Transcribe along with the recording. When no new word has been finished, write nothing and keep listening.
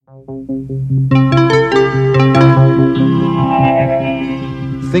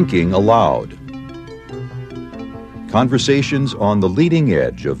Thinking Aloud. Conversations on the leading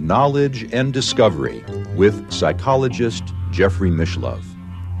edge of knowledge and discovery with psychologist Jeffrey Mishlove.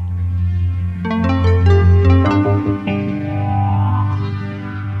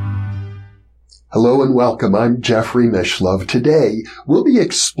 Hello and welcome. I'm Jeffrey Mishlove. Today, we'll be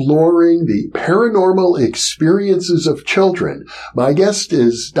exploring the paranormal experiences of children. My guest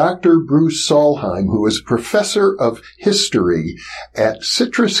is Dr. Bruce Solheim, who is professor of history at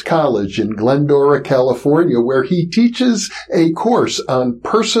Citrus College in Glendora, California, where he teaches a course on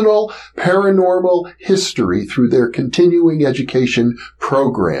personal paranormal history through their continuing education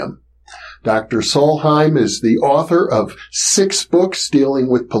program. Dr. Solheim is the author of 6 books dealing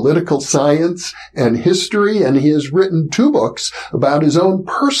with political science and history, and he has written 2 books about his own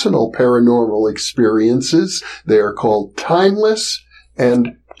personal paranormal experiences. They are called Timeless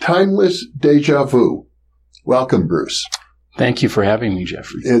and Timeless Deja Vu. Welcome, Bruce. Thank you for having me,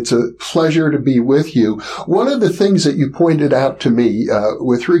 Jeffrey. It's a pleasure to be with you. One of the things that you pointed out to me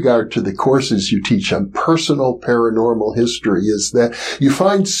with regard to the courses you teach on personal paranormal history is that you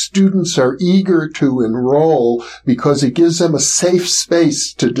find students are eager to enroll because it gives them a safe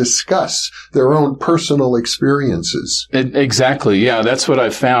space to discuss their own personal experiences. Exactly. Yeah, that's what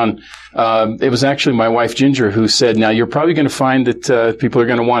I've found. It was actually my wife, Ginger, who said, now you're probably going to find that people are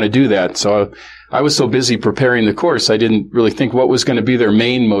going to want to do that. So I was so busy preparing the course, I didn't really think what was going to be their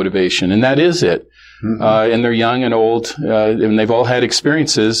main motivation. And that is it. Mm-hmm. And they're young and old, and they've all had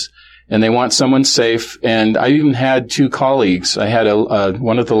experiences, and they want someone safe. And I even had 2 colleagues. I had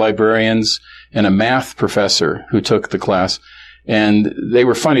one of the librarians and a math professor who took the class. And they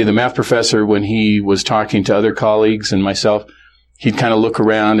were funny. The math professor, when he was talking to other colleagues and myself, he'd kind of look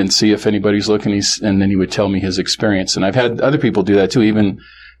around and see if anybody's looking, and then he would tell me his experience. And I've had other people do that too, even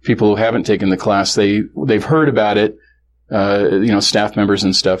people who haven't taken the class. They've heard about it, staff members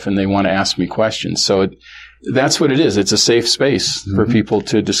and stuff, and they want to ask me questions. So that's what it is. It's a safe space for people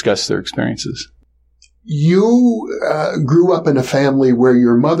to discuss their experiences. You grew up in a family where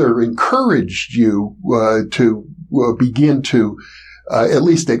your mother encouraged you to begin to at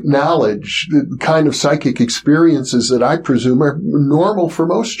least acknowledge the kind of psychic experiences that I presume are normal for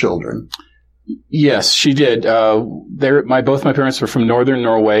most children. Yes, she did. Both my parents were from northern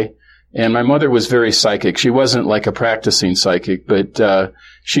Norway, and my mother was very psychic. She wasn't like a practicing psychic, but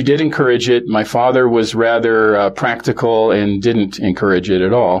she did encourage it. My father was rather practical and didn't encourage it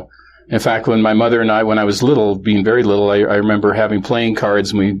at all. In fact, when my mother and I, when I was little, being very little, I remember having playing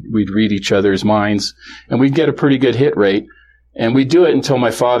cards, and we'd read each other's minds, and we'd get a pretty good hit rate. And we'd do it until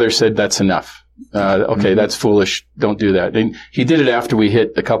my father said, that's enough. Okay, that's foolish. Don't do that. And he did it after we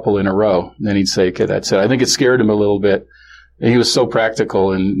hit a couple in a row. And then he'd say, okay, that's it. I think it scared him a little bit. And he was so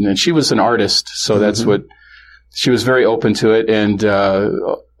practical. And she was an artist. So that's what, she was very open to it. And,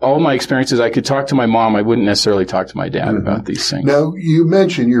 all my experiences, I could talk to my mom. I wouldn't necessarily talk to my dad about these things. Now, you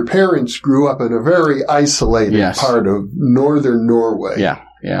mentioned your parents grew up in a very isolated part of northern Norway.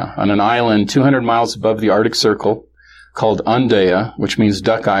 Yeah. On an island 200 miles above the Arctic Circle, called Andøya, which means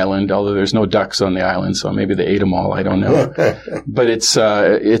Duck Island, although there's no ducks on the island, so maybe they ate them all. I don't know. But it's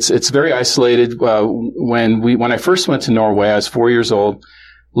very isolated. When I first went to Norway, I was 4 years old,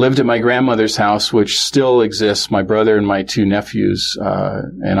 lived at my grandmother's house, which still exists. My brother and my 2 nephews,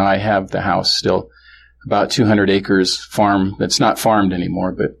 and I have the house still, about 200 acres farm that's not farmed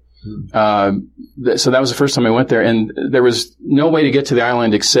anymore, but so that was the first time I went there, and there was no way to get to the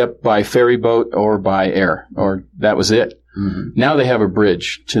island except by ferry boat or by air, or that was it. Now they have a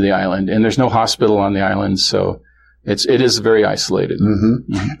bridge to the island, and there's no hospital on the island, so it is very isolated.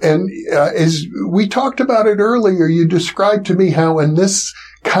 And as we talked about it earlier, you described to me how in this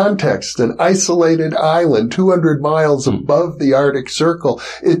context, an isolated island 200 miles above the Arctic Circle,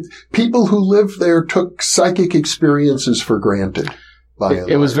 people who lived there took psychic experiences for granted.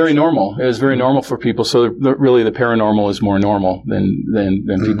 It was very normal. It was very normal for people. So really the paranormal is more normal than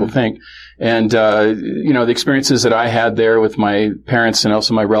people think. And, the experiences that I had there with my parents and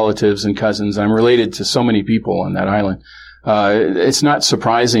also my relatives and cousins, I'm related to so many people on that island. It's not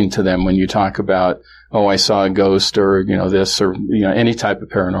surprising to them when you talk about, oh, I saw a ghost or, this or, any type of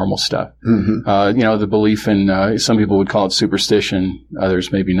paranormal stuff. The belief in, some people would call it superstition,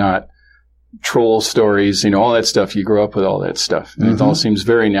 others maybe not. Troll stories, all that stuff. You grow up with all that stuff. And it all seems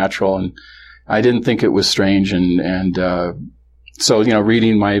very natural. And I didn't think it was strange. And So, you know,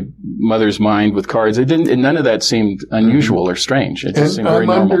 reading my mother's mind with cards, none of that seemed unusual or strange. It just seemed very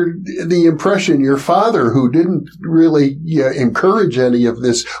normal. I'm under the impression your father, who didn't really encourage any of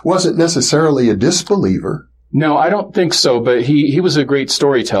this, wasn't necessarily a disbeliever. No, I don't think so, but he was a great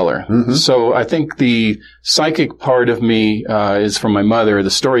storyteller. Mm-hmm. So I think the psychic part of me is from my mother. The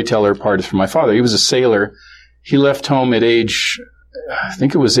storyteller part is from my father. He was a sailor. He left home at age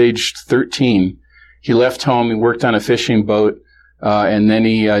 13. He left home. He worked on a fishing boat, and then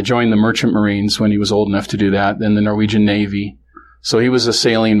he joined the Merchant Marines when he was old enough to do that, then the Norwegian Navy. So he was a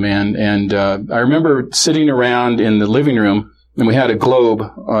sailing man. And I remember sitting around in the living room, and we had a globe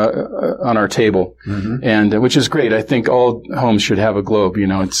on our table, mm-hmm. and which is great. I think all homes should have a globe. You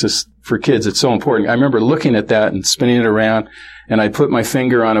know, it's just for kids, it's so important. I remember looking at that and spinning it around, and I'd put my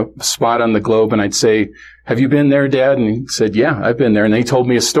finger on a spot on the globe, and I'd say, "Have you been there, Dad?" And he said, "Yeah, I've been there." And he told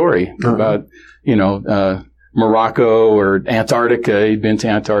me a story about, Morocco or Antarctica. He'd been to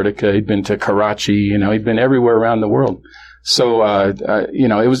Antarctica. He'd been to Karachi. He'd been everywhere around the world. So,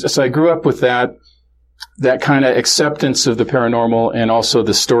 so I grew up with that kind of acceptance of the paranormal and also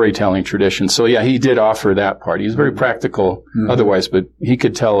the storytelling tradition. So yeah, he did offer that part. He was very practical otherwise, but he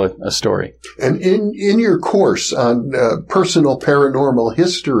could tell a story. And in your course on personal paranormal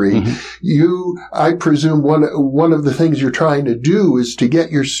history, I presume one of the things you're trying to do is to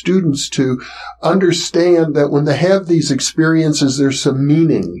get your students to understand that when they have these experiences, there's some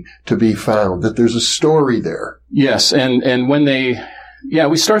meaning to be found, that there's a story there. Yes, and when we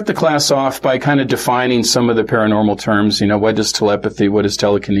start the class off by kind of defining some of the paranormal terms. What is telepathy? What is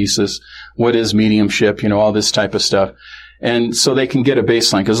telekinesis? What is mediumship? All this type of stuff. And so they can get a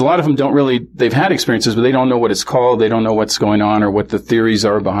baseline, because a lot of them they've had experiences, but they don't know what it's called. They don't know what's going on or what the theories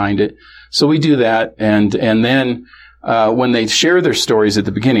are behind it. So we do that. And then, when they share their stories at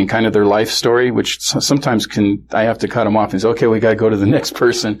the beginning, kind of their life story, which sometimes I have to cut them off and say, okay, we got to go to the next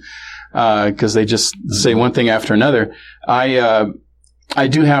person, because they just say one thing after another. I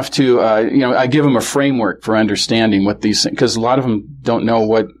do have to, I give them a framework for understanding what these things, because a lot of them don't know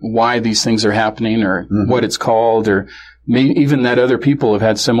why these things are happening or what it's called, or even that other people have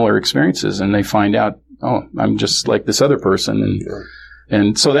had similar experiences, and they find out, oh, I'm just like this other person.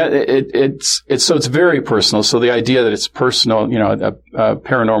 And so that it's very personal. So the idea that it's personal, a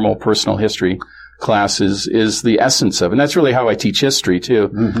paranormal personal history class is the essence of it. And that's really how I teach history too,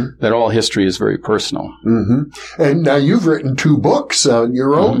 that all history is very personal. And now you've written 2 books on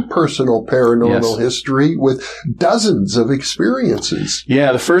your own personal paranormal history with dozens of experiences.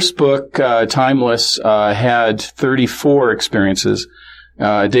 Yeah, the first book, Timeless, had 34 experiences.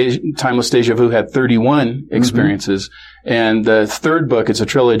 Timeless Deja Vu had 31 experiences. And the third book, it's a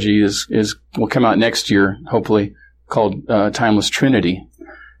trilogy, will come out next year, hopefully, called Timeless Trinity.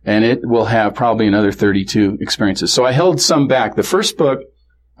 And it will have probably another 32 experiences. So I held some back. The first book,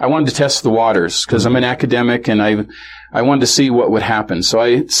 I wanted to test the waters, because I'm an academic, and I wanted to see what would happen.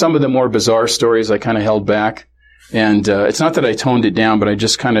 So some of the more bizarre stories I kind of held back. And it's not that I toned it down, but I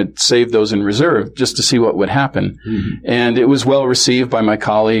just kind of saved those in reserve just to see what would happen. And it was well received by my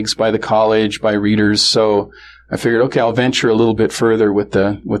colleagues, by the college, by readers. So I figured, okay, I'll venture a little bit further with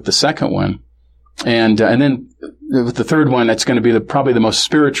the second one. And then with the third one, it's going to be probably the most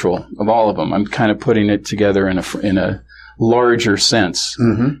spiritual of all of them. I'm kind of putting it together in a larger sense.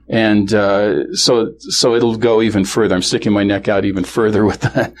 And so it'll go even further. I'm sticking my neck out even further with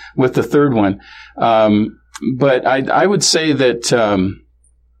the third one. But I would say that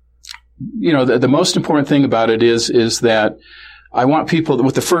the most important thing about it is that I want people,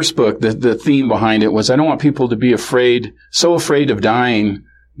 with the first book, the theme behind it was, I don't want people to be so afraid of dying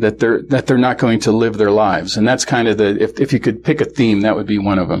that they're not going to live their lives. And that's kind of if you could pick a theme, that would be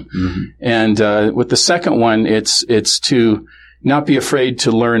one of them. And with the second one, it's to not be afraid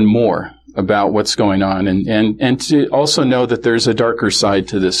to learn more about what's going on, and to also know that there's a darker side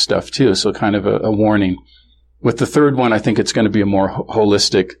to this stuff too. So kind of a warning. With the third one, I think it's going to be a more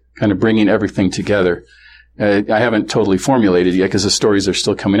holistic, kind of bringing everything together. I haven't totally formulated yet, because the stories are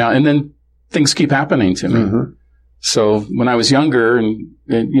still coming out, and then things keep happening to me. So when I was younger, and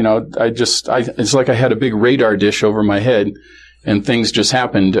it's like I had a big radar dish over my head, and things just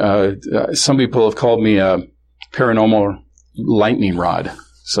happened. Some people have called me a paranormal lightning rod.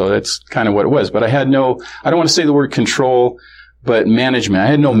 So that's kind of what it was. But I don't want to say the word control, but management. I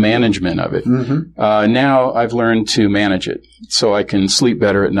had no management of it. Now I've learned to manage it, so I can sleep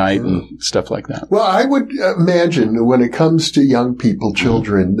better at night and stuff like that. Well, I would imagine when it comes to young people,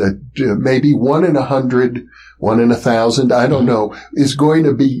 children, that maybe 1 in 100, 1 in 1,000, I don't know, is going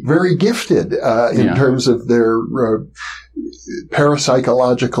to be very gifted in terms of their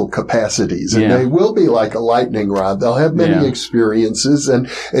parapsychological capacities, and they will be like a lightning rod. They'll have many experiences, and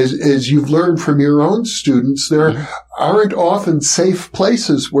as you've learned from your own students, there aren't often safe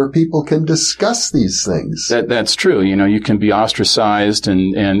places where people can discuss these things. That's true. You can be ostracized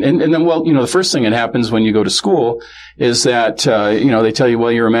and then, well, the first thing that happens when you go to school is that, they tell you,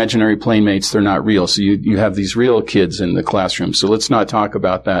 well, your imaginary playmates, they're not real. So you have these real kids in the classroom. So let's not talk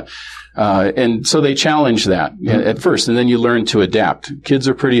about that. And so they challenge that at first, and then you learn to adapt. Kids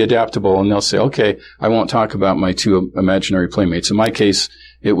are pretty adaptable, and they'll say, okay, I won't talk about my two imaginary playmates. In my case,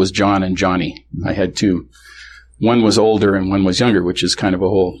 it was John and Johnny. I had two. One was older and one was younger, which is kind of a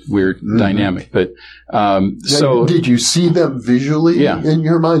whole weird dynamic. But so did you see them visually in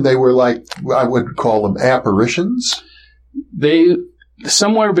your mind? They were like, I would call them apparitions. They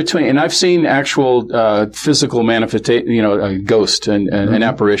somewhere between, and I've seen actual physical manifestation, a ghost and an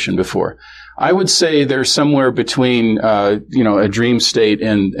apparition before. I would say they're somewhere between, a dream state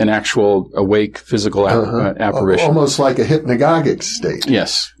and an actual awake physical apparition. Almost like a hypnagogic state.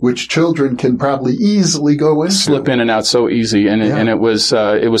 Yes. Which children can probably easily go into. Slip in and out so easy. And it was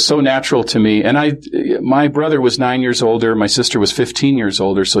so natural to me. And my brother was 9 years older. My sister was 15 years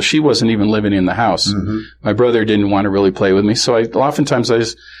older. So she wasn't even living in the house. Mm-hmm. My brother didn't want to really play with me. So oftentimes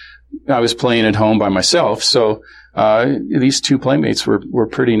I was playing at home by myself. So, these two playmates were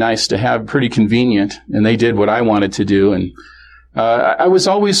pretty nice to have, pretty convenient, and they did what I wanted to do. And, I was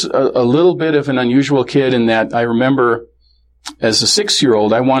always a little bit of an unusual kid in that I remember as a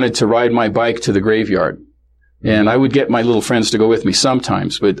 6-year-old, I wanted to ride my bike to the graveyard. And I would get my little friends to go with me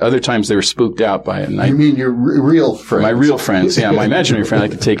sometimes, but other times they were spooked out by it. And you mean your real friends? My real friends, yeah. My imaginary friend I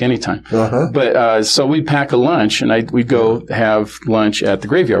could take anytime. Uh-huh. But so we'd pack a lunch, and we'd go have lunch at the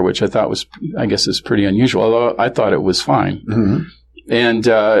graveyard, which I thought is pretty unusual, although I thought it was fine. Mm-hmm. And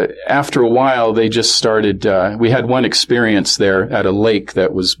after a while, they just started we had one experience there at a lake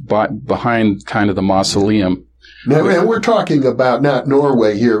that was behind kind of the mausoleum. Now, and we're talking about not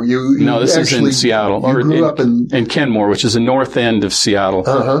Norway here. No, this is in Seattle. You grew up in Kenmore, which is the north end of Seattle,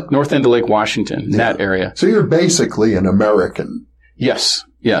 north end of Lake Washington, that area. So you're basically an American. Yes.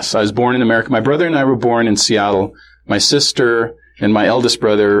 I was born in America. My brother and I were born in Seattle. My sister and my eldest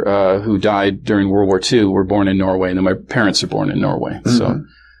brother, who died during World War II, were born in Norway, and then my parents are born in Norway. Mm-hmm. So,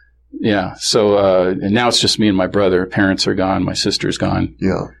 yeah. So, and now it's just me and my brother. Parents are gone. My sister's gone.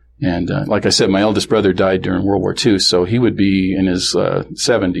 Yeah. And like I said, my eldest brother died during World War II, so he would be in his 70s.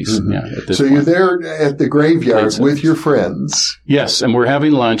 Mm-hmm. Yeah, at this point. You're there at the graveyard with your friends. Yes, and we're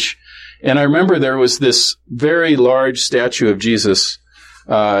having lunch. And I remember there was this very large statue of Jesus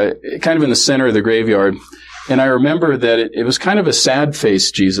kind of in the center of the graveyard. And I remember that it was kind of a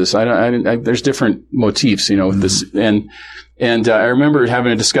sad-faced Jesus. There's different motifs, with this. And I remember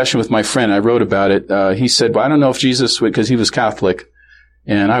having a discussion with my friend. I wrote about it. He said, well, I don't know if Jesus would, because he was Catholic.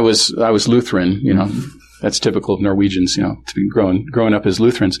 And I was Lutheran, that's typical of Norwegians, to be growing up as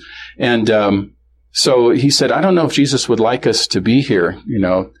Lutherans. And, so he said, I don't know if Jesus would like us to be here,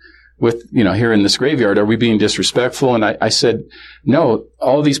 here in this graveyard. Are we being disrespectful? And I said, no,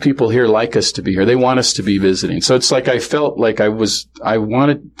 all these people here like us to be here. They want us to be visiting. So it's like I felt like I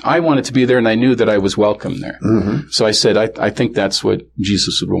wanted to be there, and I knew that I was welcome there. Mm-hmm. So I said, I think that's what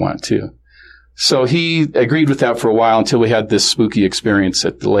Jesus would want too. So he agreed with that for a while until we had this spooky experience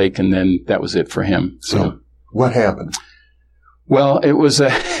at the lake, and then that was it for him. So what happened? Well, it was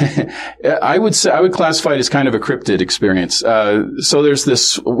I would classify it as kind of a cryptid experience. So there's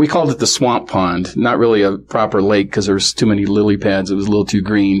this, we called it the swamp pond, not really a proper lake because there was too many lily pads. It was a little too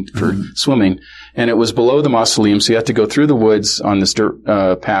green for swimming. And it was below the mausoleum, so you had to go through the woods on this dirt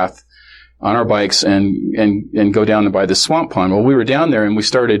path on our bikes and go down by the swamp pond. Well, we were down there and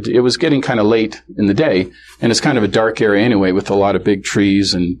it was getting kind of late in the day, and it's kind of a dark area anyway with a lot of big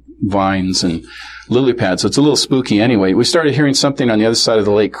trees and vines and lily pads. So it's a little spooky anyway. We started hearing something on the other side of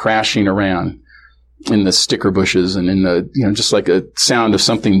the lake crashing around in the sticker bushes and in the, just like a sound of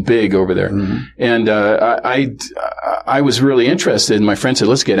something big over there. Mm-hmm. And, I was really interested, and my friend said,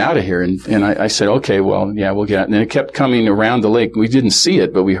 let's get out of here. And I said, okay, well, yeah, we'll get out. And it kept coming around the lake. We didn't see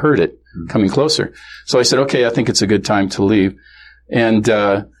it, but we heard it coming closer. So I said, okay, I think it's a good time to leave. And,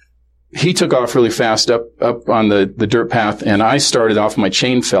 he took off really fast up on the dirt path, and I started off, my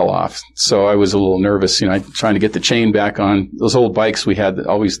chain fell off. So I was a little nervous, trying to get the chain back on. Those old bikes we had,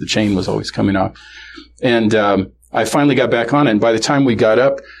 the chain was always coming off. And, I finally got back on it. And by the time we got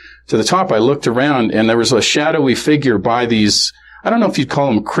up to the top, I looked around, and there was a shadowy figure by these, I don't know if you'd call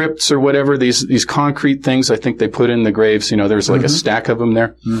them crypts or whatever, these concrete things I think they put in the graves. There's like a stack of them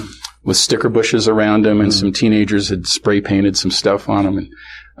there with sticker bushes around them, and some teenagers had spray painted some stuff on them. And,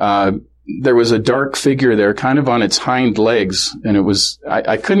 there was a dark figure there kind of on its hind legs, and it was,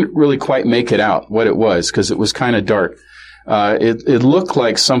 I couldn't really quite make it out what it was because it was kind of dark. It looked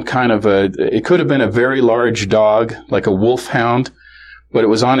like some kind of it could have been a very large dog, like a wolfhound, but it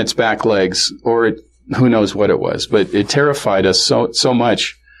was on its back legs, or who knows what it was. But it terrified us so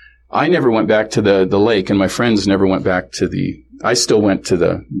much. I never went back to the lake, and my friends never went back to I still went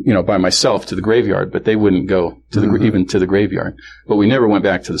to by myself to the graveyard, but they wouldn't go to even to the graveyard. But we never went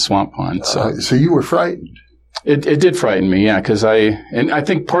back to the swamp pond. So you were frightened. It did frighten me, yeah, because I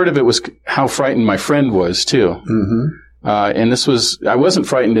think part of it was how frightened my friend was too. Mm-hmm. And I wasn't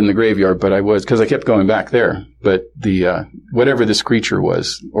frightened in the graveyard, but I was, because I kept going back there. But whatever this creature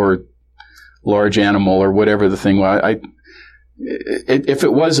was, or large animal, or whatever the thing was, if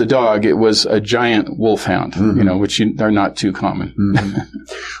it was a dog, it was a giant wolfhound, which are not too common. Mm-hmm.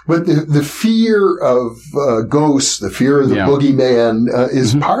 But the fear of ghosts, the fear of the boogeyman,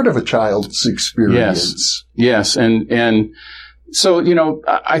 is part of a child's experience. Yes. And so,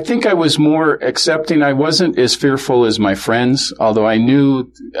 I think I was more accepting. I wasn't as fearful as my friends, although I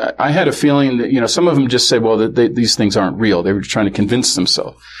had a feeling that, some of them just said, well, these things aren't real. They were trying to convince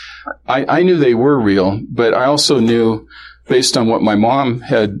themselves. I knew they were real, but I also knew, based on what my mom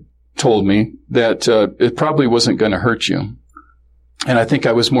had told me, that it probably wasn't going to hurt you. And I think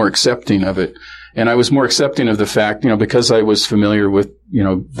I was more accepting of it. And I was more accepting of the fact, because I was familiar with,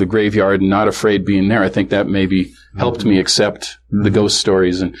 the graveyard and not afraid being there. I think that maybe helped me accept the ghost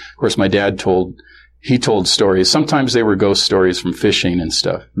stories. And of course, my dad told stories. Sometimes they were ghost stories from fishing and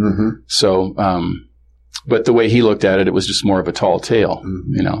stuff. Mm-hmm. So, but the way he looked at it, it was just more of a tall tale,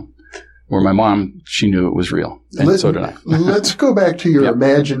 Where my mom, she knew it was real, and so did I. Let's go back to your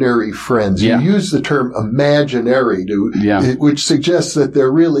imaginary friends. You use the term imaginary, which suggests that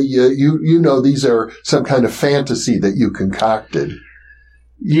they're really, these are some kind of fantasy that you concocted.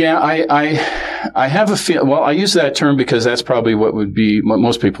 Yeah, I have a feel. Well, I use that term because that's probably what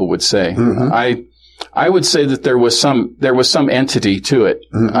most people would say. Mm-hmm. I would say that there was some entity to it.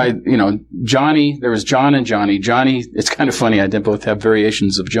 Mm-hmm. Johnny, there was John and Johnny. Johnny, it's kind of funny. I did both have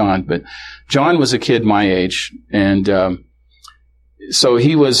variations of John, but John was a kid my age. And, so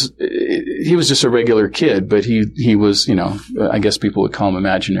he was just a regular kid, but he was, I guess people would call him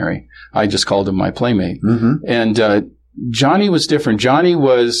imaginary. I just called him my playmate. Mm-hmm. And, Johnny was different. Johnny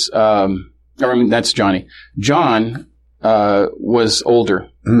was, that's Johnny. John, was older.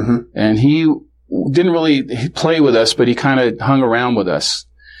 Mm-hmm. And he didn't really play with us, but he kind of hung around with us.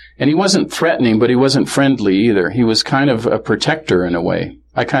 And he wasn't threatening, but he wasn't friendly either. He was kind of a protector in a way.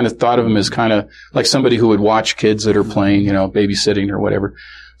 I kind of thought of him as kind of like somebody who would watch kids that are playing, babysitting or whatever.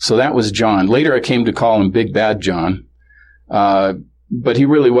 So that was John. Later I came to call him Big Bad John. But he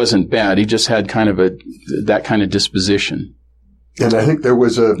really wasn't bad. He just had kind of that kind of disposition. And I think there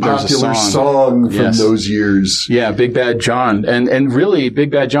was a popular song from those years. Yeah, Big Bad John. And really,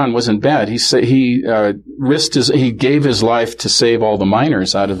 Big Bad John wasn't bad. He gave his life to save all the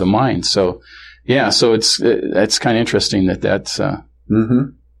miners out of the mine. So, it's kind of interesting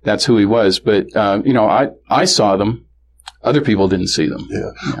that's who he was. But, I saw them. Other people didn't see them. Yeah.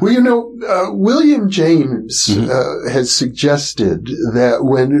 Well, William James has suggested that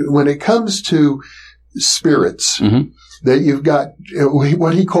when it comes to spirits, that you've got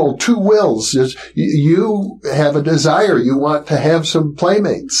what he called two wills. Is you have a desire, you want to have some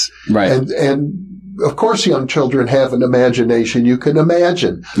playmates, right? And of course, young children have an imagination. You can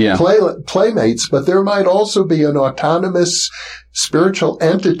imagine playmates, but there might also be an autonomous spiritual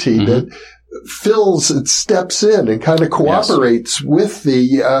entity that steps in and kind of cooperates with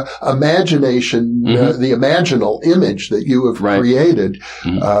the imagination, the imaginal image that you have created.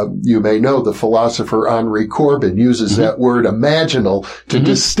 You may know the philosopher Henri Corbin uses that word imaginal to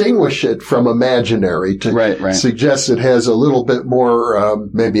distinguish it from imaginary, to suggest it has a little bit more,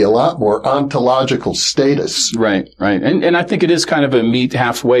 maybe a lot more ontological status. Right. And I think it is kind of a meet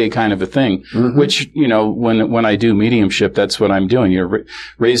halfway kind of a thing, which, when I do mediumship, that's what I'm doing. You're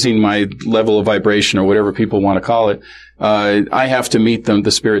raising my level of vibration or whatever people want to call it. I have to meet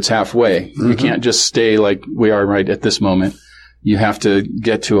the spirits halfway. You can't just stay like we are right at this moment. You have to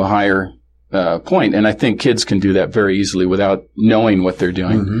get to a higher point. And I think kids can do that very easily without knowing what they're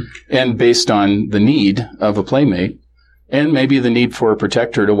doing. And based on the need of a playmate and maybe the need for a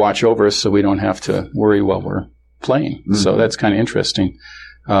protector to watch over us so we don't have to worry while we're playing. So that's kind of interesting.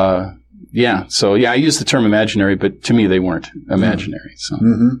 I use the term imaginary, but to me they weren't imaginary. So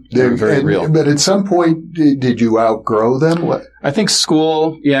they're very real. But at some point, did you outgrow them? What? I think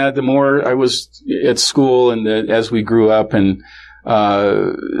school. Yeah, the more I was at school, and as we grew up, and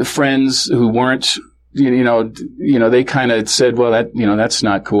friends who weren't, they kind of said, "Well, that's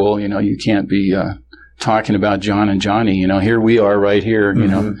not cool. You can't be talking about John and Johnny. Here we are, right here.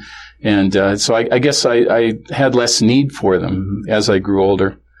 And so I guess I had less need for them as I grew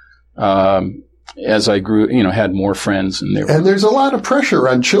older. As I grew, had more friends. And there's a lot of pressure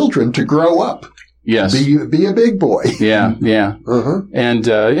on children to grow up. Yes. Be a big boy. Yeah. Uh-huh. And,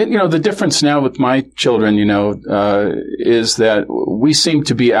 the difference now with my children, is that we seem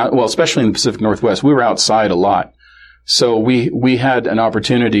to be out, well, especially in the Pacific Northwest, we were outside a lot. So we had an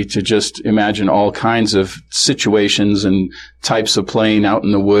opportunity to just imagine all kinds of situations and types of playing out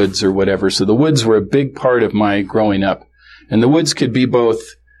in the woods or whatever. So the woods were a big part of my growing up. And the woods could be both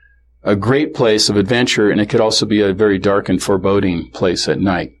a great place of adventure, and it could also be a very dark and foreboding place at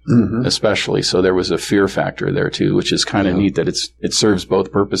night, especially. So there was a fear factor there too, which is kind of neat that it serves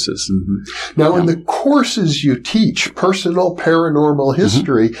both purposes. Now, in the courses you teach, personal paranormal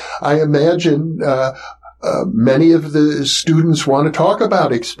history, I imagine many of the students want to talk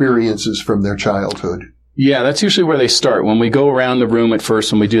about experiences from their childhood. Yeah, that's usually where they start. When we go around the room at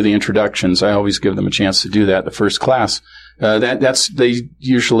first, when we do the introductions, I always give them a chance to do that the first class. They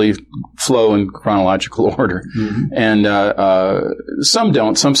usually flow in chronological order. And, some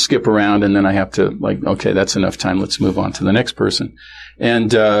don't, some skip around, and then I have to okay, that's enough time. Let's move on to the next person.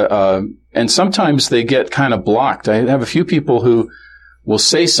 And sometimes they get kind of blocked. I have a few people who will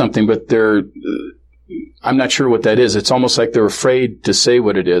say something, but I'm not sure what that is. It's almost like they're afraid to say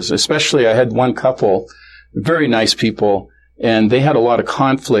what it is. Especially I had one couple, very nice people, and they had a lot of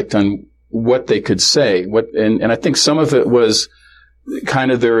conflict on what they could say. And I think some of it was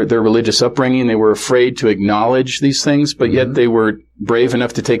kind of their religious upbringing. They were afraid to acknowledge these things, but yet they were brave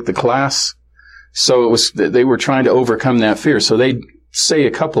enough to take the class. So they were trying to overcome that fear. So they'd say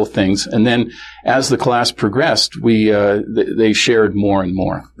a couple of things, and then as the class progressed, they shared more and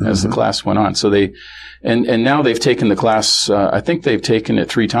more as the class went on. So and now they've taken the class, I think they've taken it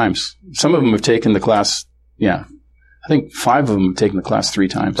 3 times. Some of them have taken the class, I think 5 of them have taken the class 3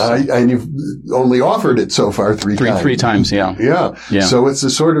 times. And you've only offered it so far 3 times. 3 times, yeah. Yeah. So it's the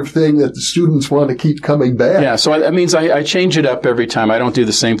sort of thing that the students want to keep coming back. Yeah. So that means I change it up every time. I don't do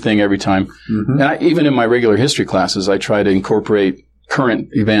the same thing every time. And even in my regular history classes, I try to incorporate current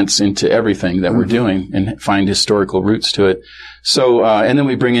events into everything that we're doing and find historical roots to it. So, and then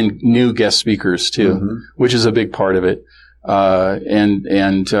we bring in new guest speakers too, which is a big part of it. So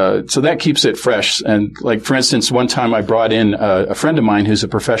that keeps it fresh. And for instance, one time I brought in a friend of mine who's a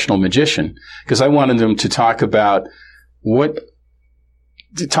professional magician because I wanted them to talk to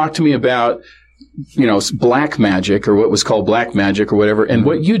me about, black magic or what was called black magic or whatever, and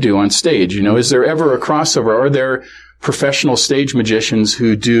what you do on stage. Is there ever a crossover? Are there professional stage magicians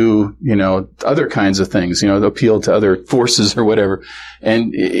who do, other kinds of things, appeal to other forces or whatever.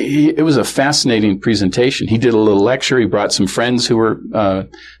 And it was a fascinating presentation. He did a little lecture. He brought some friends who were,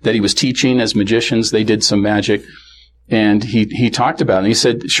 that he was teaching as magicians. They did some magic. And he talked about it. And he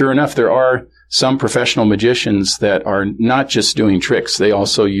said, sure enough, there are some professional magicians that are not just doing tricks. They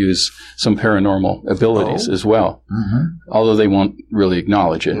also use some paranormal abilities as well, although they won't really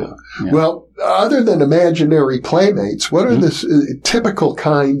acknowledge it. Yeah. Well, other than imaginary playmates, what are the typical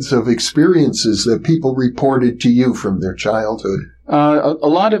kinds of experiences that people reported to you from their childhood? A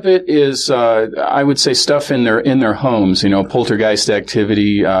lot of it is, I would say, stuff in their homes. Poltergeist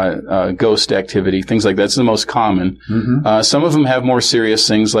activity, ghost activity, things like that. That's the most common. Some of them have more serious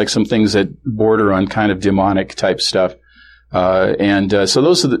things, like some things that border on kind of demonic type stuff. So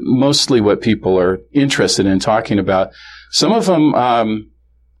those are mostly what people are interested in talking about. Some of them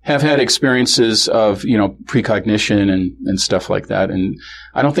have had experiences of, precognition and stuff like that. And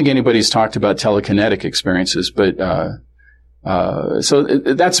I don't think anybody's talked about telekinetic experiences, but so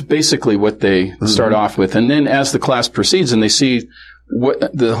that's basically what they start off with. And then as the class proceeds and they see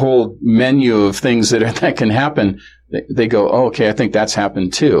what the whole menu of things that can happen, they go, oh, okay, I think that's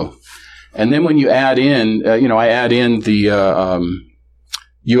happened too. And then when you add in, I add in the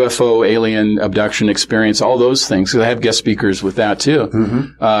UFO alien abduction experience, all those things, because I have guest speakers with that too.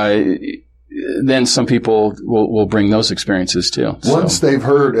 Then some people will bring those experiences too. Once they've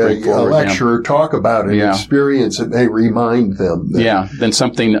heard a lecturer talk about an experience, it may remind them. Then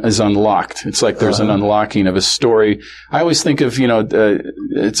something is unlocked. It's like there's an unlocking of a story. I always think of,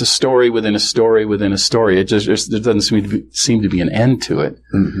 it's a story within a story within a story. It just there doesn't seem to be an end to it.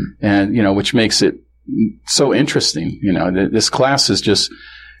 And, which makes it so interesting. This class is just,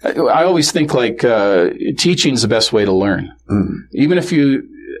 I always think teaching is the best way to learn. Even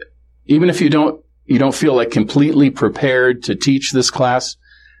if you don't feel like completely prepared to teach this class,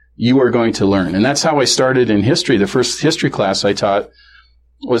 you are going to learn. And that's how I started in history. The first history class I taught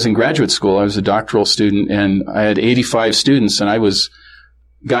was in graduate school. I was a doctoral student and I had 85 students and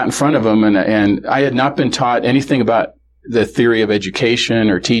got in front of them and I had not been taught anything about the theory of education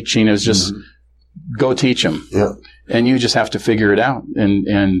or teaching. It was just go teach them. Yeah. And you just have to figure it out.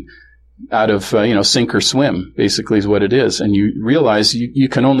 And out of, sink or swim, basically is what it is. And you realize you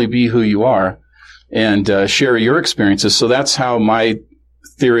can only be who you are and share your experiences. So that's how my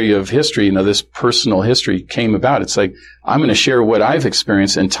theory of history, this personal history came about. It's like, I'm going to share what I've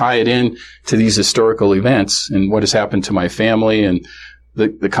experienced and tie it in to these historical events and what has happened to my family and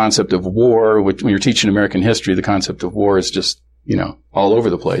the concept of war, which when you're teaching American history, the concept of war is just, all over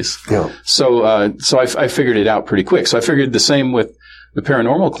the place. Yeah. So I figured it out pretty quick. So I figured the same with the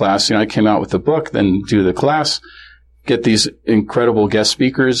paranormal class. I came out with the book, then do the class, get these incredible guest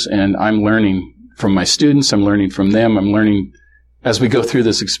speakers, and I'm learning from my students. I'm learning from them. I'm learning as we go through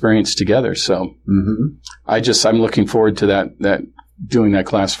this experience together. So I'm looking forward to that doing that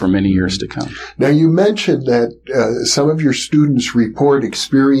class for many years to come. Now, you mentioned that some of your students report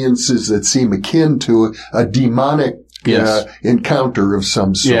experiences that seem akin to a demonic encounter of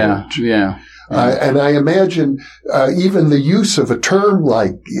some sort. Yeah. And I imagine even the use of a term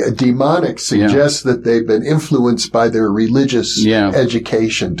like demonic suggests that they've been influenced by their religious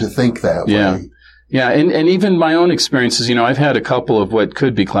education to think that way. Yeah, and even my own experiences, I've had a couple of what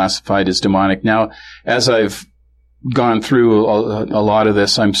could be classified as demonic. Now, as I've gone through a lot of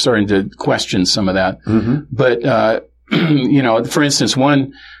this, I'm starting to question some of that. But, for instance,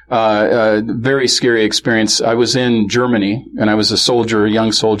 one very scary experience, I was in Germany, and I was a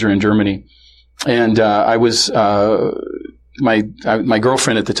young soldier in Germany. And I was my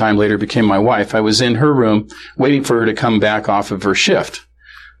girlfriend at the time, later became my wife. I was in her room waiting for her to come back off of her shift.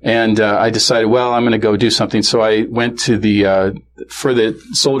 And I decided, well, I'm going to go do something. So I went to for the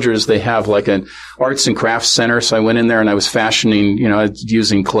soldiers, they have like an arts and crafts center. So I went in there and I was fashioning,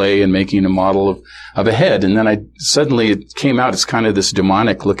 using clay and making a model of a head. And then suddenly it came out, it's kind of this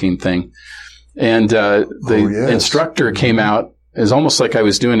demonic looking thing. And the instructor came out. It was almost like I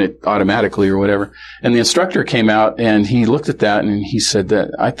was doing it automatically or whatever. And the instructor came out and he looked at that and he said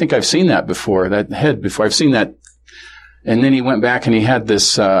that, I think I've seen that before, that head before. I've seen that. And then he went back and he had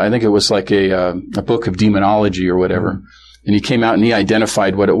this, I think it was like a book of demonology or whatever. And he came out and he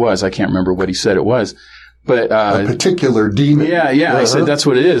identified what it was. I can't remember what he said it was. But a particular demon. Yeah. I said, that's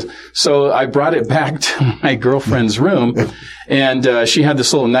what it is. So I brought it back to my girlfriend's room and she had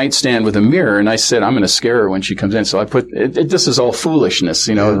this little nightstand with a mirror. And I said, I'm going to scare her when she comes in. So I put this is all foolishness.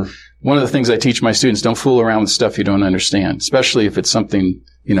 One of the things I teach my students, don't fool around with stuff you don't understand, especially if it's something,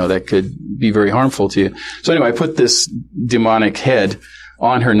 that could be very harmful to you. So anyway, I put this demonic head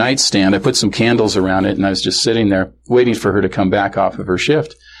on her nightstand. I put some candles around it and I was just sitting there waiting for her to come back off of her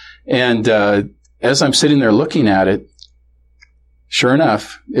shift. And, as I'm sitting there looking at it, sure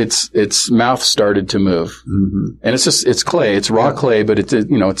enough, its mouth started to move. And it's clay. It's raw clay, but it's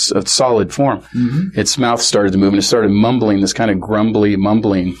a solid form. Its mouth started to move and it started mumbling, this kind of grumbly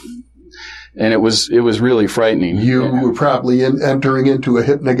mumbling. And it was really frightening. You were probably entering into a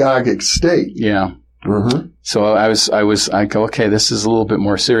hypnagogic state. Yeah. So I go, okay, this is a little bit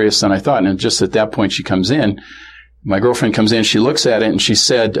more serious than I thought. And just at that point, she comes in. My girlfriend comes in, she looks at it and she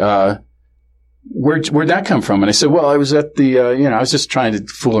said, where'd that come from? And I said, well, I was at I was just trying to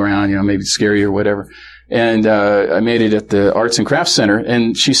fool around, maybe scare you or whatever. And, I made it at the Arts and Crafts Center.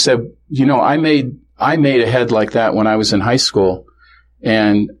 And she said, I made a head like that when I was in high school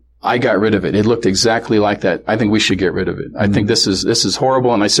and I got rid of it. It looked exactly like that. I think we should get rid of it. I think this is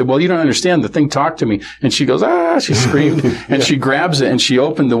horrible. And I said, well, you don't understand. The thing talked to me. And she goes, she screamed and she grabs it and she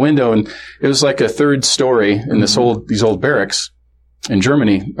opened the window and it was like a third story in these old barracks in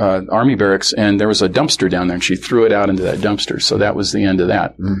Germany, army barracks, and there was a dumpster down there, and she threw it out into that dumpster. So that was the end of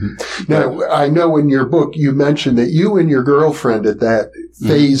that. Now, I know in your book you mentioned that you and your girlfriend at that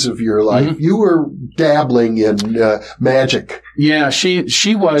phase of your life, you were dabbling in magic. Yeah,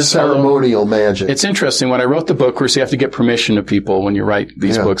 she was ceremonial magic. It's interesting. When I wrote the book, of course, you have to get permission of people when you write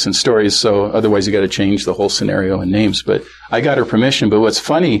these books and stories. So otherwise, you got to change the whole scenario and names. But I got her permission. But what's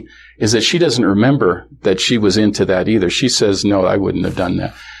funny is that she doesn't remember that she was into that either. She says, no, I wouldn't have done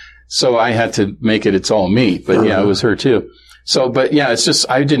that. So I had to make it's all me. But yeah, it was her too. So, but yeah, it's just,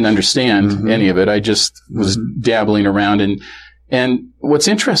 I didn't understand any of it. I just was dabbling around. And what's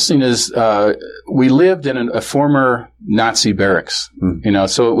interesting is, we lived in a former Nazi barracks,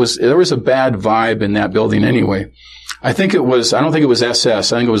 so there was a bad vibe in that building anyway. I don't think it was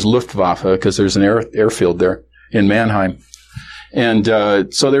SS. I think it was Luftwaffe because there's an airfield there in Mannheim. And,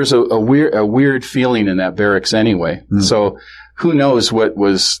 so there's a weird feeling in that barracks anyway. So who knows what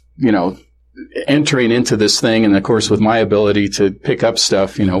was, entering into this thing, and of course with my ability to pick up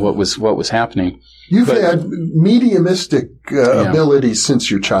stuff, what was happening. You've had mediumistic abilities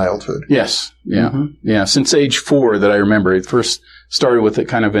since your childhood. Yes. Yeah. Mm-hmm. Yeah. Since age 4 that I remember. It first started with a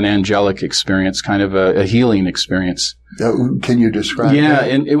kind of an angelic experience, kind of a healing experience. Can you describe that? Yeah.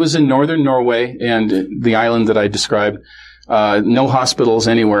 And it was in northern Norway and the island that I described. No hospitals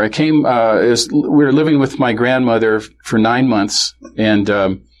anywhere. I came, we were living with my grandmother for 9 months, and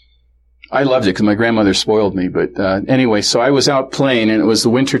I loved it because my grandmother spoiled me. But anyway, so I was out playing, and it was the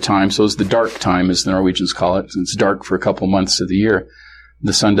winter time, so it was the dark time, as the Norwegians call it. It's dark for a couple months of the year.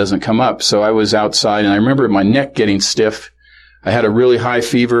 The sun doesn't come up. So I was outside, and I remember my neck getting stiff. I had a really high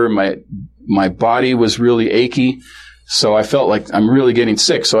fever. My body was really achy, so I felt like I'm really getting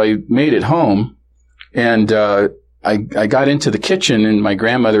sick. So I made it home, and I got into the kitchen, and my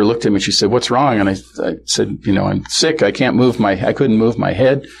grandmother looked at me. She said, "What's wrong?" And I said, "I'm sick. I couldn't move my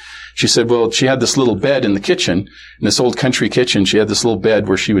head." She said, well, she had this little bed in the kitchen, in this old country kitchen. She had this little bed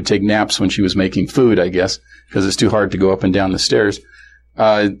where she would take naps when she was making food, I guess, because it's too hard to go up and down the stairs.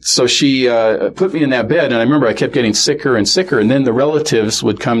 So she put me in that bed, and I remember I kept getting sicker and sicker, and then the relatives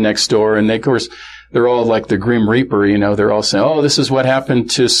would come next door, and they, of course, they're all like the Grim Reaper, they're all saying, oh, this is what happened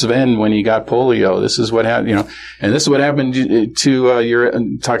to Sven when he got polio. This is what happened, and this is what happened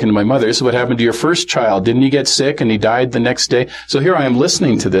to talking to my mother, this is what happened to your first child. Didn't he get sick and he died the next day? So here I am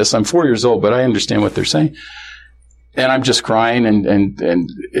listening to this. I'm 4 years old, but I understand what they're saying. And I'm just crying and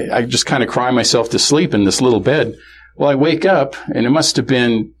I just kind of cry myself to sleep in this little bed. Well, I wake up, and it must have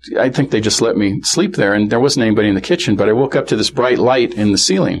been, I think they just let me sleep there, and there wasn't anybody in the kitchen, but I woke up to this bright light in the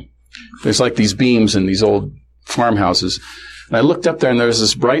ceiling. There's like these beams in these old farmhouses. And I looked up there, and there was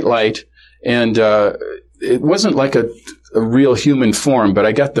this bright light, and it wasn't like a real human form, but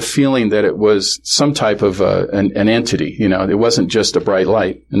I got the feeling that it was some type of an entity. It wasn't just a bright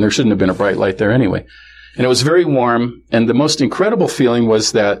light, and there shouldn't have been a bright light there anyway. And it was very warm, and the most incredible feeling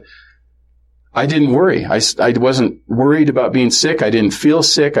was that I didn't worry. I wasn't worried about being sick. I didn't feel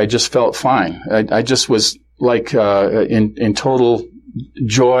sick. I just felt fine. I just was like in total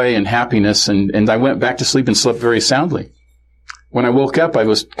joy and happiness, and I went back to sleep and slept very soundly. When I woke up, I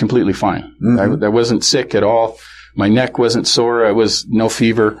was completely fine. Mm-hmm. I wasn't sick at all. My neck wasn't sore. I was no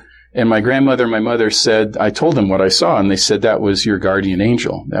fever. And my grandmother and my mother said, I told them what I saw, and they said, that was your guardian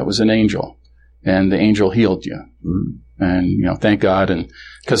angel. That was an angel. And the angel healed you. Mm-hmm. And, thank God. And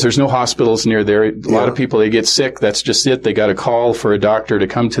because there's no hospitals near there. A lot of people, they get sick. That's just it. They got to call for a doctor to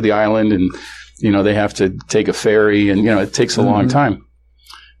come to the island, and, they have to take a ferry, and, it takes a long time.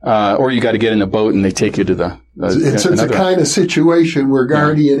 Or you got to get in a boat and they take you to the, it's a kind of situation where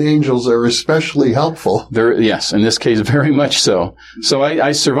guardian angels are especially helpful. Yes, in this case, very much so. So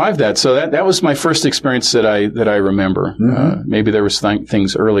I survived that. So that was my first experience that I remember. Mm-hmm. Maybe there was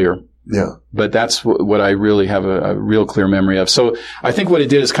things earlier. Yeah. But that's what I really have a real clear memory of. So I think what it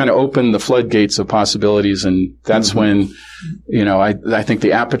did is kind of open the floodgates of possibilities, and that's when, I think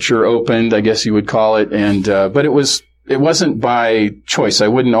the aperture opened, I guess you would call it. And, but it wasn't by choice. I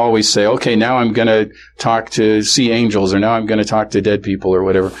wouldn't always say, okay, now I'm going to see angels, or now I'm going to talk to dead people, or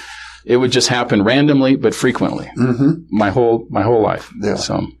whatever. It would just happen randomly, but frequently. Mm-hmm. My whole life. Yeah.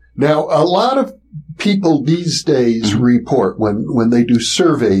 So now, a lot of people these days mm-hmm. report when they do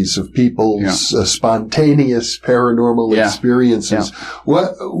surveys of people's spontaneous paranormal experiences. Yeah.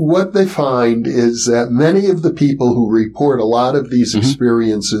 What they find is that many of the people who report a lot of these mm-hmm.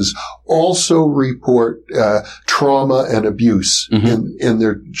 experiences also report trauma and abuse mm-hmm. in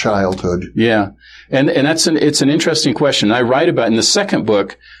their childhood. Yeah, and it's an interesting question. I write about in the second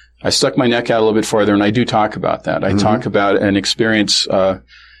book. I stuck my neck out a little bit farther, and I do talk about that. I mm-hmm. talk about an experience.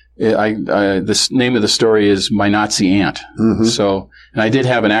 The name of the story is My Nazi Aunt. Mm-hmm. So, and I did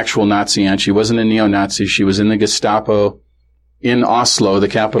have an actual Nazi aunt. She wasn't a neo-Nazi. She was in the Gestapo in Oslo, the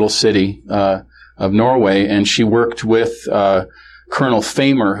capital city of Norway, and she worked with Colonel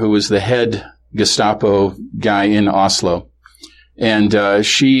Famer, who was the head Gestapo guy in Oslo. And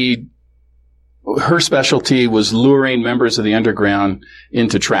her specialty was luring members of the underground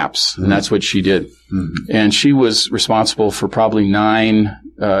into traps, mm-hmm. and that's what she did. Mm-hmm. And she was responsible for probably 9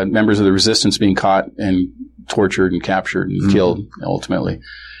 members of the resistance being caught and tortured and captured and mm-hmm. killed ultimately.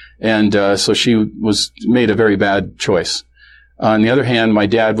 And so she made a very bad choice. On the other hand, my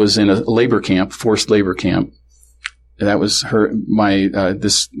dad was in a labor camp, forced labor camp. That was my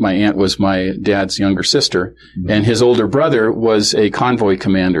aunt was my dad's younger sister, mm-hmm. and his older brother was a convoy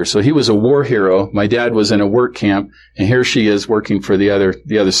commander. So he was a war hero. My dad was in a work camp, and here she is working for the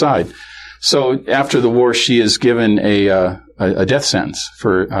other side. So after the war, she is given a death sentence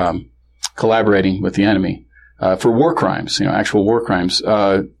for collaborating with the enemy for war crimes, actual war crimes.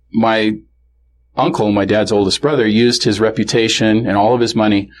 My uncle, my dad's oldest brother, used his reputation and all of his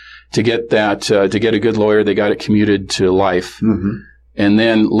money to get to get a good lawyer. They got it commuted to life. Mm-hmm. And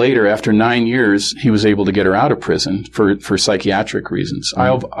then later, after 9 years, he was able to get her out of prison for psychiatric reasons.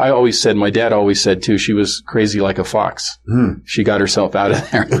 Mm-hmm. I always said, my dad always said too, she was crazy like a fox. Mm. She got herself out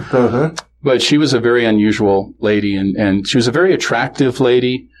of there. Uh-huh. But she was a very unusual lady, and she was a very attractive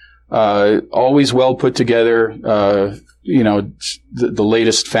lady, always well put together, the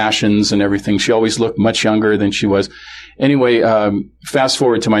latest fashions and everything. She always looked much younger than she was. Anyway, fast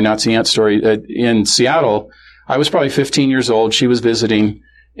forward to my Nazi aunt story. In Seattle, I was probably 15 years old. She was visiting,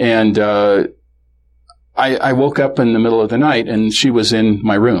 and I woke up in the middle of the night, and she was in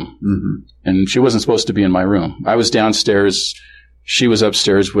my room. Mm-hmm. And she wasn't supposed to be in my room. I was downstairs. She was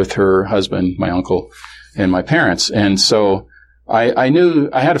upstairs with her husband, my uncle, and my parents. And so I knew,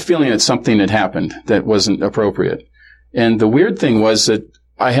 I had a feeling that something had happened that wasn't appropriate. And the weird thing was that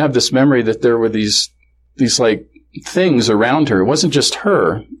I have this memory that there were these like things around her. It wasn't just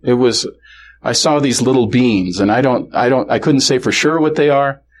her. It was, I saw these little beings, and I couldn't say for sure what they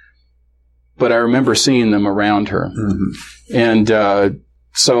are, but I remember seeing them around her. Mm-hmm. And,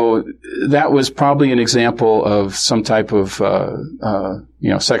 so that was probably an example of some type of,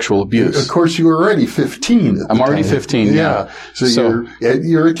 sexual abuse. Of course, you were already 15 at the I'm already time. 15, yeah. So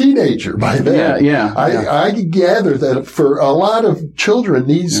you're a teenager by then. Yeah. I gather that for a lot of children,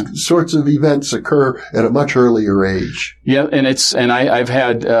 these sorts of events occur at a much earlier age. Yeah, and I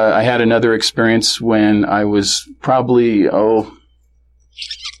had another experience when I was probably, I'm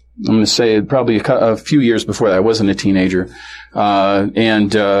going to say probably a few years before that. I wasn't a teenager.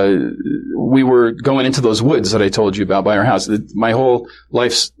 And we were going into those woods that I told you about by our house. My whole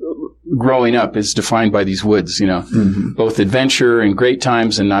life's growing up is defined by these woods, Mm-hmm. both adventure and great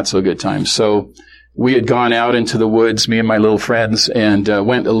times and not so good times. So we had gone out into the woods, me and my little friends, and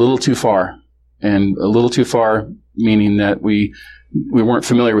went a little too far. And a little too far, meaning that we weren't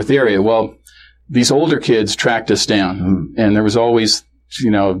familiar with the area. Well, these older kids tracked us down, and there was always,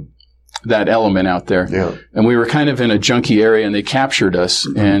 that element out there. Yeah. And we were kind of in a junky area, and they captured us,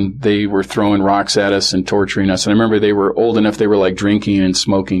 and they were throwing rocks at us and torturing us. And I remember they were old enough, they were like drinking and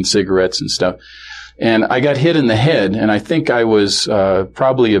smoking cigarettes and stuff. And I got hit in the head, and I think I was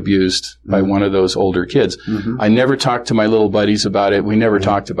probably abused by one of those older kids. Mm-hmm. I never talked to my little buddies about it. We never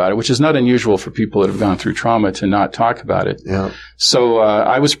talked about it, which is not unusual for people that have gone through trauma to not talk about it. Yeah. So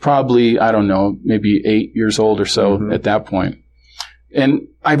I was probably, I don't know, maybe 8 years old or so at that point. And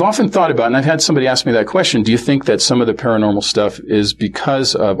I've often thought about, and I've had somebody ask me that question, do you think that some of the paranormal stuff is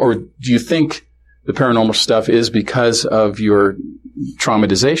because of, or do you think the paranormal stuff is because of your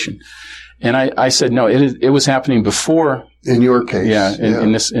traumatization? And I said, no, it was happening before. In your case. Yeah,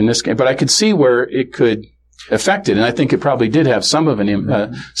 in this game. But I could see where it could affect it. And I think it probably did have somewhat of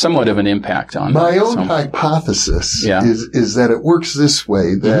an impact on my it. own hypothesis Yeah. is that it works this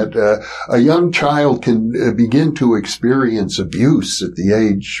way, that a young child can begin to experience abuse at the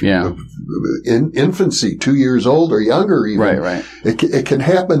age of infancy, 2 years old or younger even. Right. It can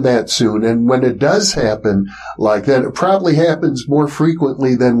happen that soon. And when it does happen like that, it probably happens more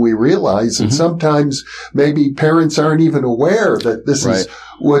frequently than we realize. And sometimes maybe parents aren't even aware that this is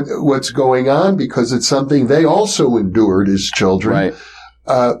what's going on, because it's something they also endured as children.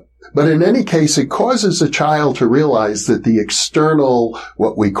 Right. But in any case, it causes a child to realize that the external,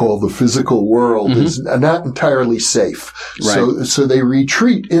 what we call the physical world, is not entirely safe. Right. So they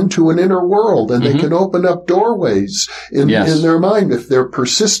retreat into an inner world, and they can open up doorways in their mind if they're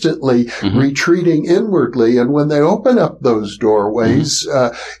persistently retreating inwardly. And when they open up those doorways,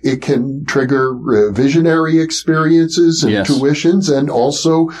 it can trigger visionary experiences, intuitions, and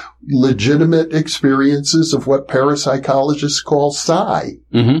also legitimate experiences of what parapsychologists call psi.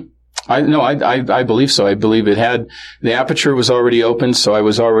 I believe so. I believe it had, the aperture was already open, so I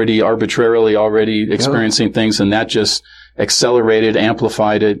was arbitrarily experiencing things, and that just accelerated,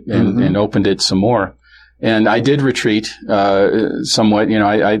 amplified it, and opened it some more. And I did retreat, somewhat,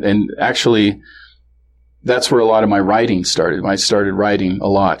 and actually, that's where a lot of my writing started. I started writing a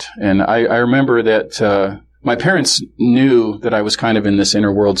lot. And I remember that, my parents knew that I was kind of in this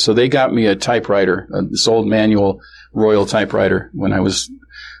inner world, so they got me a typewriter, this old manual Royal typewriter, when I was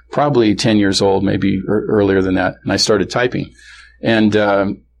probably 10 years old, maybe earlier than that. And I started typing. And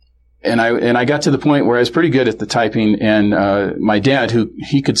I got to the point where I was pretty good at the typing. And, my dad,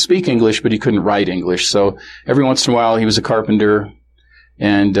 he could speak English, but he couldn't write English. So every once in a while, he was a carpenter,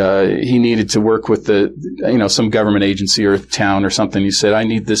 and, he needed to work with some government agency or town or something. He said, I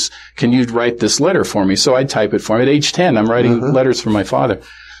need this. Can you write this letter for me? So I'd type it for him. At age 10, I'm writing letters for my father.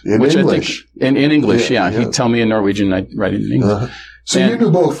 In English. In English, yeah. He'd tell me in Norwegian, I'd write it in English. So you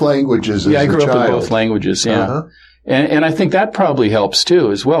knew both languages as a child. Yeah, I grew up with both languages, yeah. Uh-huh. And I think that probably helps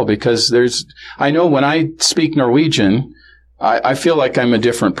too as well, because I know when I speak Norwegian, I feel like I'm a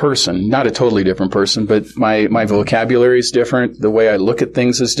different person. Not a totally different person, but my vocabulary is different. The way I look at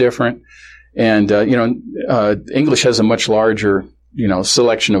things is different. And, English has a much larger,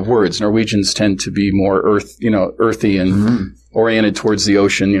 selection of words. Norwegians tend to be more earthy and oriented towards the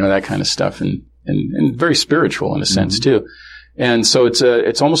ocean, that kind of stuff, and very spiritual in a sense too. And so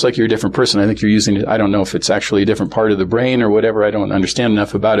it's almost like you're a different person. I think you're using it. I don't know if it's actually a different part of the brain or whatever. I don't understand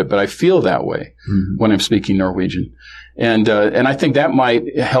enough about it, but I feel that way when I'm speaking Norwegian. And I think that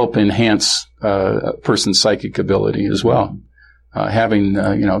might help enhance a person's psychic ability as well. Having,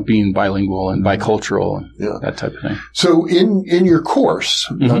 being bilingual and bicultural and that type of thing. So in your course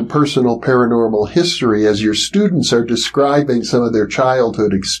on personal paranormal history, as your students are describing some of their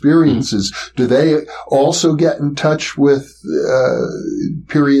childhood experiences, do they also get in touch with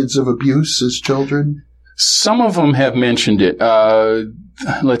periods of abuse as children? Some of them have mentioned it.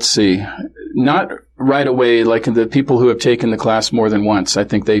 Let's see. Not right away, like the people who have taken the class more than once. I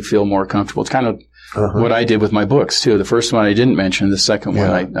think they feel more comfortable. It's kind of what I did with my books too. The first one I didn't mention. The second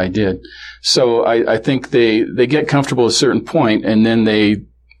one I did. So I think they get comfortable at a certain point, and then they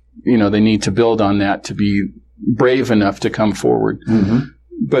need to build on that to be brave enough to come forward.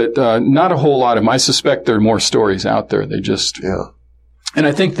 But not a whole lot of them. I suspect there are more stories out there. They just and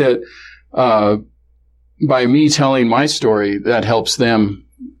I think that by me telling my story, that helps them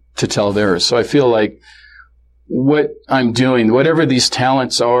to tell theirs. So I feel like what I'm doing, whatever these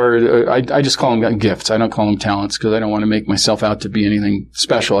talents are, I just call them gifts. I don't call them talents because I don't want to make myself out to be anything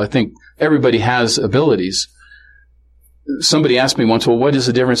special. I think everybody has abilities. Somebody asked me once, well, what is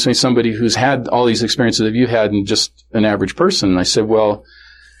the difference between somebody who's had all these experiences that you've had and just an average person? And I said, well,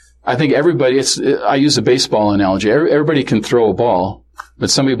 I think everybody, I use a baseball analogy. Everybody can throw a ball, but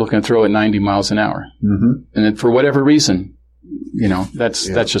some people can throw it 90 miles an hour. And then for whatever reason, that's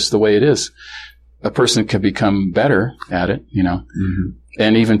just the way it is. A person can become better at it,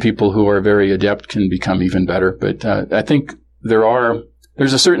 and even people who are very adept can become even better. But I think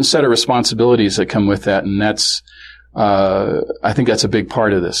there's a certain set of responsibilities that come with that, and that's I think that's a big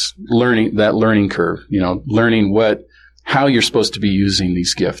part of this learning curve. Learning how you're supposed to be using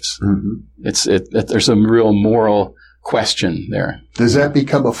these gifts. There's a real moral question there. Does that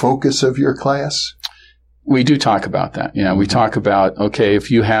become a focus of your class? We do talk about that. We talk about, okay,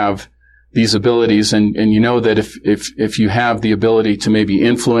 if you have these abilities and that if you have the ability to maybe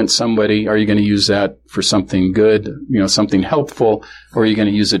influence somebody, are you going to use that for something good, something helpful, or are you going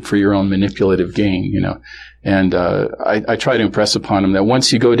to use it for your own manipulative gain, And I try to impress upon them that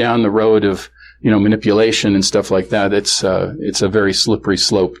once you go down the road of, manipulation and stuff like that, it's a very slippery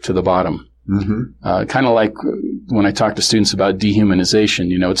slope to the bottom. Kind of like when I talk to students about dehumanization,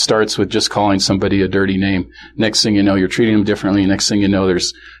 it starts with just calling somebody a dirty name. Next thing you know, you're treating them differently. Next thing you know,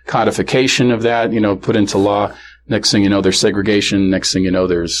 there's codification of that, put into law. Next thing you know, there's segregation. Next thing you know,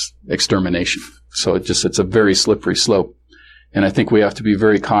 there's extermination. So it's a very slippery slope. And I think we have to be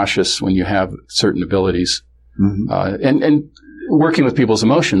very cautious when you have certain abilities. And working with people's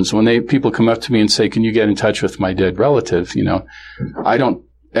emotions. When people come up to me and say, can you get in touch with my dead relative? I don't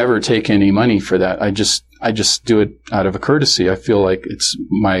ever take any money for that. I just do it out of a courtesy. I feel like it's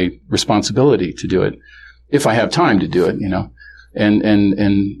my responsibility to do it if I have time to do it, and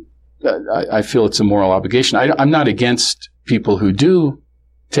I feel it's a moral obligation. I'm not against people who do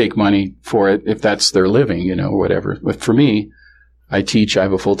take money for it if that's their living, or whatever. But for me, I teach, I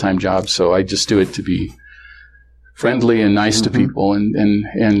have a full-time job, so I just do it to be friendly and nice to people,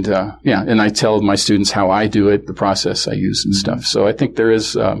 and I tell my students how I do it, the process I use and stuff. So I think there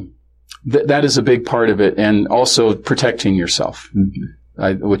is that is a big part of it, and also protecting yourself,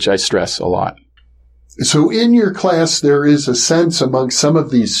 which I stress a lot. So in your class, there is a sense among some of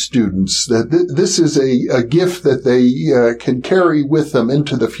these students that this is a gift that they can carry with them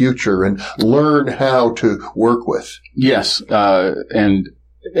into the future and learn how to work with. Yes, and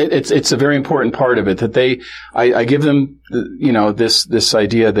it's a very important part of it that I give them, this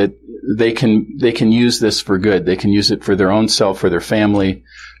idea that they can use this for good. They can use it for their own self, for their family,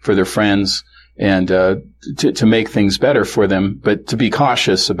 for their friends, and to make things better for them, but to be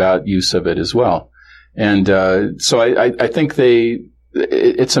cautious about use of it as well. And so I think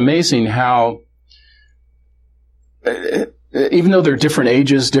it's amazing how, even though they're different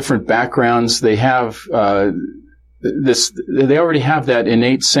ages, different backgrounds, they have they already have that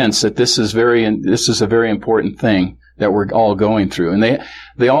innate sense that this is a very important thing that we're all going through. And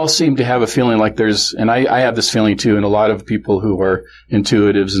they all seem to have a feeling like and I have this feeling too, and a lot of people who are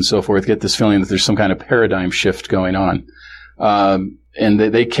intuitives and so forth get this feeling that there's some kind of paradigm shift going on. and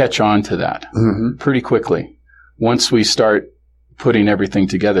they catch on to that pretty quickly. Once we start putting everything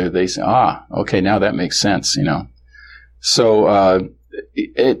together, they say, okay, now that makes sense, So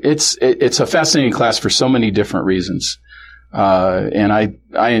it's a fascinating class for so many different reasons. And I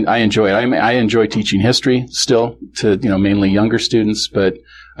enjoy it. I enjoy teaching history still to, mainly younger students, but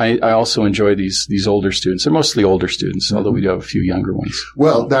I also enjoy these older students. They're mostly older students, although we do have a few younger ones.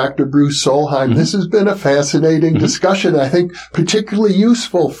 Well, Dr. Bruce Solheim, this has been a fascinating discussion. I think particularly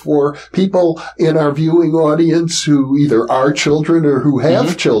useful for people in our viewing audience who either are children or who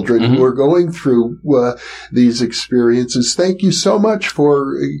have children who are going through these experiences. Thank you so much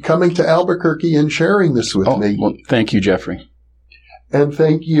for coming to Albuquerque and sharing this with me. Well, thank you, Jeffrey. And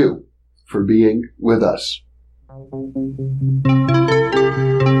thank you for being with us.